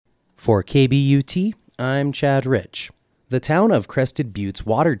For KBUT, I'm Chad Rich. The town of Crested Butte's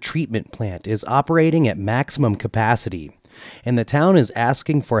water treatment plant is operating at maximum capacity, and the town is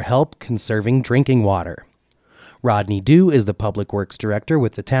asking for help conserving drinking water. Rodney Due is the Public Works Director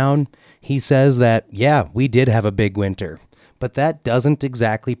with the town. He says that, we did have a big winter, but that doesn't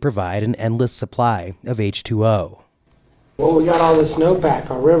exactly provide an endless supply of H2O. Well, we got all this snowpack.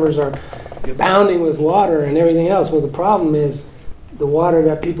 Our rivers are abounding with water and everything else. Well, the problem is the water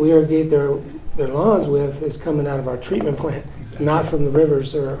that people irrigate their lawns with is coming out of our treatment plant, not from the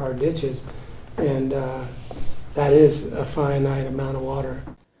rivers or our ditches. And that is a finite amount of water.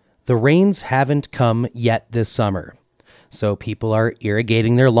 The rains haven't come yet this summer, so people are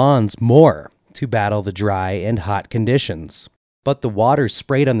irrigating their lawns more to battle the dry and hot conditions. But the water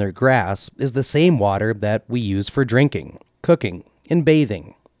sprayed on their grass is the same water that we use for drinking, cooking, and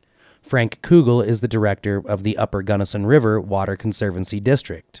bathing. Frank Kugel is the director of the Upper Gunnison River Water Conservancy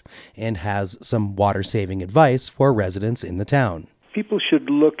District and has some water-saving advice for residents in the town. People should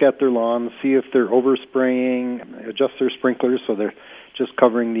look at their lawns, see if they're overspraying, adjust their sprinklers so they're just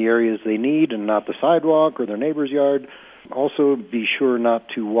covering the areas they need and not the sidewalk or their neighbor's yard. Also, be sure not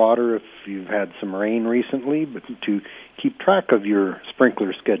to water if you've had some rain recently, but to keep track of your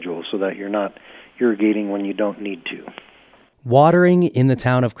sprinkler schedule so that you're not irrigating when you don't need to. Watering in the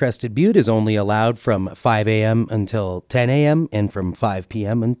town of Crested Butte is only allowed from 5 a.m. until 10 a.m. and from 5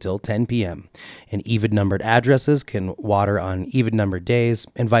 p.m. until 10 p.m. And even-numbered addresses can water on even-numbered days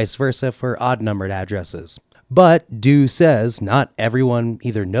and vice versa for odd-numbered addresses. But Due says not everyone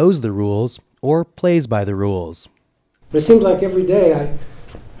either knows the rules or plays by the rules. But it seems like every day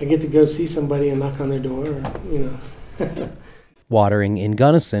I get to go see somebody and knock on their door, Watering in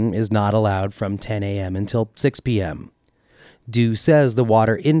Gunnison is not allowed from 10 a.m. until 6 p.m. Due says the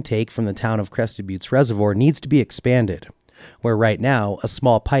water intake from the town of Crested Butte's reservoir needs to be expanded, where right now a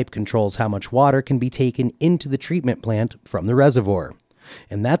small pipe controls how much water can be taken into the treatment plant from the reservoir.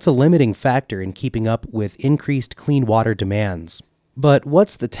 And that's a limiting factor in keeping up with increased clean water demands. But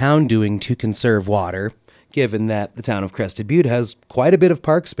what's the town doing to conserve water, given that the town of Crested Butte has quite a bit of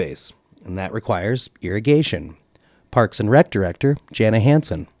park space, and that requires irrigation? Parks and Rec Director Jana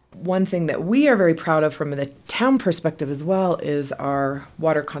Hansen. One thing that we are very proud of from the town perspective as well is our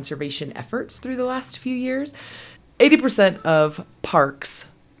water conservation efforts through the last few years. 80% of parks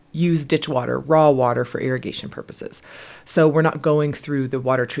use ditch water, raw water, for irrigation purposes. So we're not going through the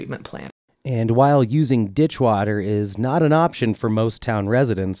water treatment plant. And while using ditch water is not an option for most town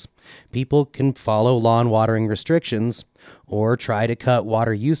residents, people can follow lawn watering restrictions or try to cut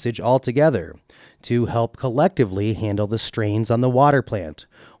water usage altogether to help collectively handle the strains on the water plant,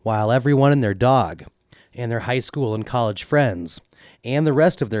 while everyone and their dog, and their high school and college friends, and the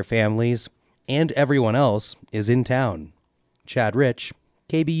rest of their families, and everyone else is in town. Chad Rich,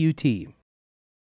 KBUT.